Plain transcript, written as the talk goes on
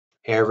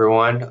Hey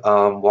everyone,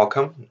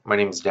 welcome. My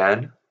name is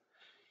Dan.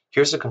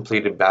 Here's a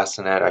completed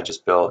bassinet I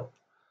just built.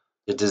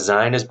 The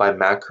design is by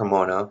Matt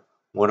Cremona,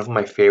 one of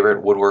my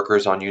favorite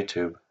woodworkers on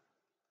YouTube.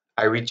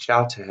 I reached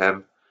out to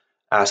him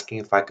asking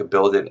if I could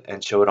build it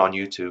and show it on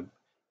YouTube,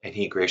 and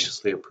he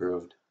graciously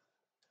approved.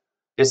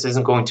 This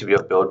isn't going to be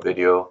a build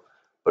video,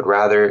 but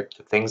rather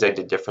the things I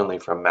did differently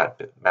from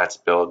Matt's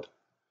build.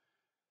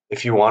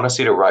 If you want to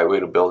see the right way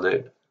to build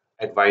it,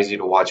 I advise you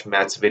to watch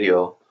Matt's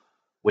video,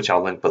 which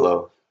I'll link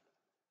below.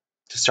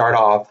 To start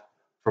off,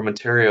 for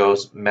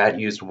materials, Matt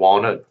used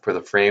walnut for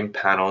the frame,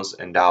 panels,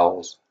 and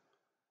dowels.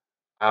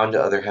 I, on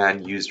the other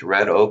hand, used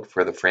red oak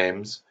for the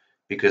frames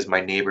because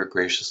my neighbor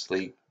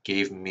graciously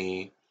gave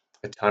me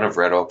a ton of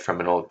red oak from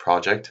an old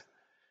project.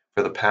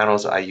 For the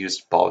panels, I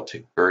used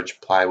Baltic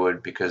birch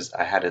plywood because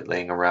I had it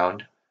laying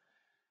around.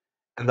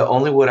 And the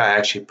only wood I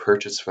actually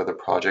purchased for the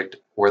project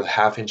were the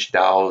half-inch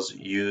dowels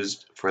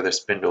used for the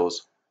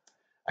spindles.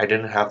 I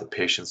didn't have the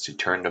patience to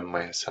turn them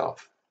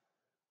myself.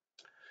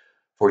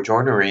 For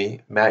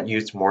joinery, Matt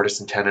used mortise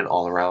and tenon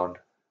all around.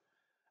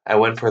 I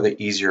went for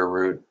the easier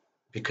route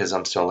because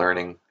I'm still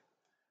learning.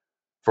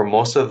 For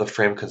most of the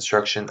frame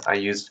construction, I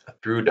used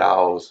through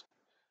dowels.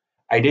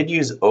 I did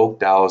use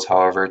oak dowels,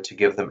 however, to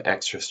give them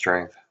extra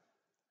strength.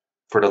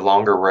 For the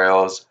longer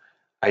rails,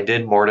 I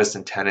did mortise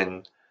and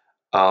tenon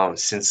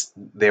since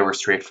they were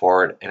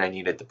straightforward and I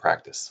needed the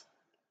practice.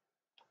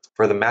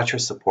 For the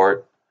mattress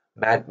support,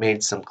 Matt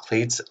made some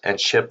cleats and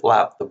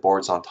shiplapped the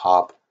boards on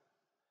top.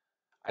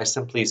 I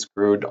simply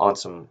screwed on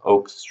some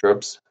oak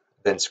strips,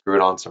 then screwed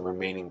on some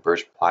remaining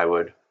birch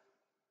plywood.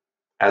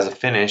 As a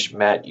finish,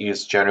 Matt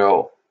used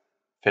General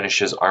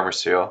Finishes Armor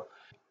Seal.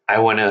 I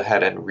went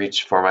ahead and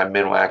reached for my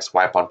Minwax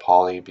wipe on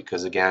poly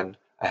because again,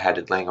 I had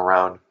it laying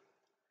around.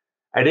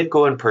 I did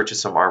go and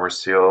purchase some Armor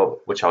Seal,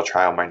 which I'll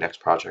try on my next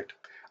project.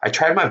 I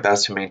tried my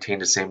best to maintain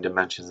the same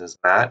dimensions as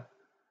Matt.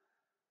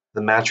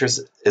 The mattress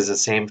is the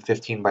same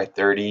 15 by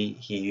 30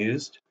 he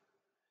used,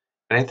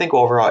 and I think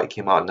overall it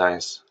came out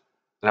nice,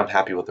 and I'm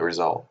happy with the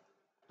result.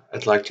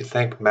 I'd like to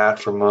thank Matt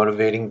for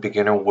motivating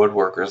beginner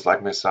woodworkers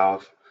like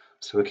myself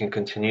so we can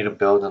continue to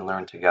build and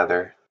learn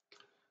together.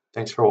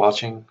 Thanks for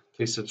watching.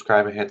 Please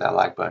subscribe and hit that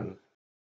like button.